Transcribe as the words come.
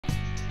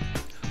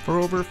For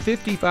over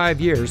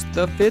 55 years,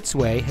 the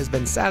Fitzway has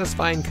been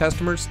satisfying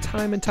customers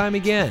time and time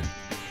again.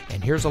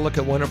 And here's a look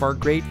at one of our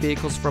great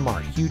vehicles from our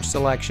huge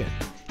selection,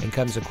 and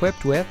comes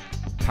equipped with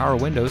power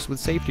windows with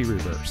safety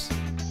reverse,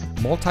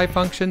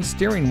 multifunction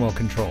steering wheel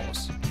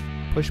controls,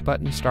 push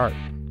button start,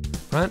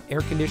 front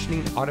air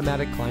conditioning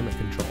automatic climate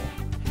control,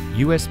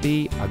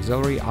 USB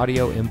auxiliary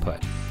audio input,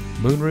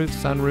 moonroof,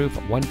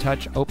 sunroof,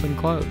 one-touch open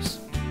close,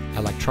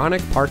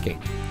 electronic parking,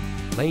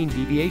 lane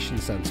deviation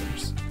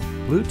sensors,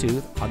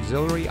 Bluetooth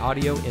auxiliary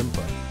audio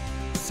input,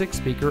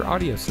 6-speaker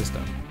audio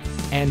system,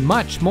 and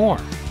much more.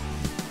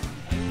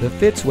 The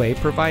Fitzway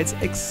provides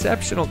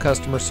exceptional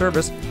customer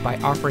service by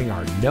offering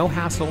our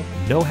no-hassle,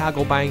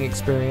 no-haggle buying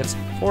experience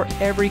for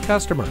every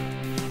customer.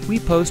 We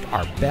post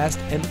our best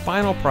and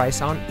final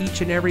price on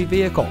each and every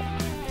vehicle,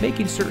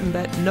 making certain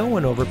that no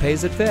one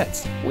overpays at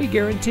Fitz. We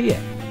guarantee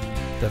it.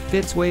 The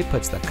Fitzway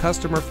puts the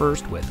customer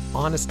first with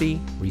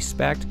honesty,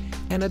 respect,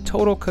 and a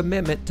total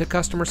commitment to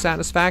customer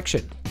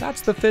satisfaction.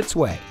 That's the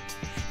Fitzway.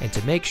 And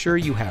to make sure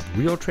you have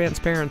real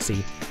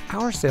transparency,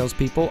 our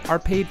salespeople are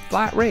paid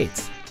flat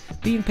rates.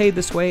 Being paid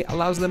this way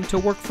allows them to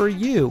work for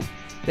you.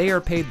 They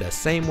are paid the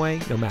same way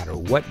no matter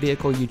what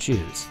vehicle you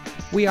choose.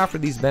 We offer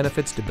these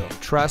benefits to build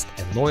trust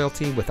and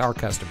loyalty with our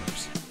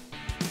customers.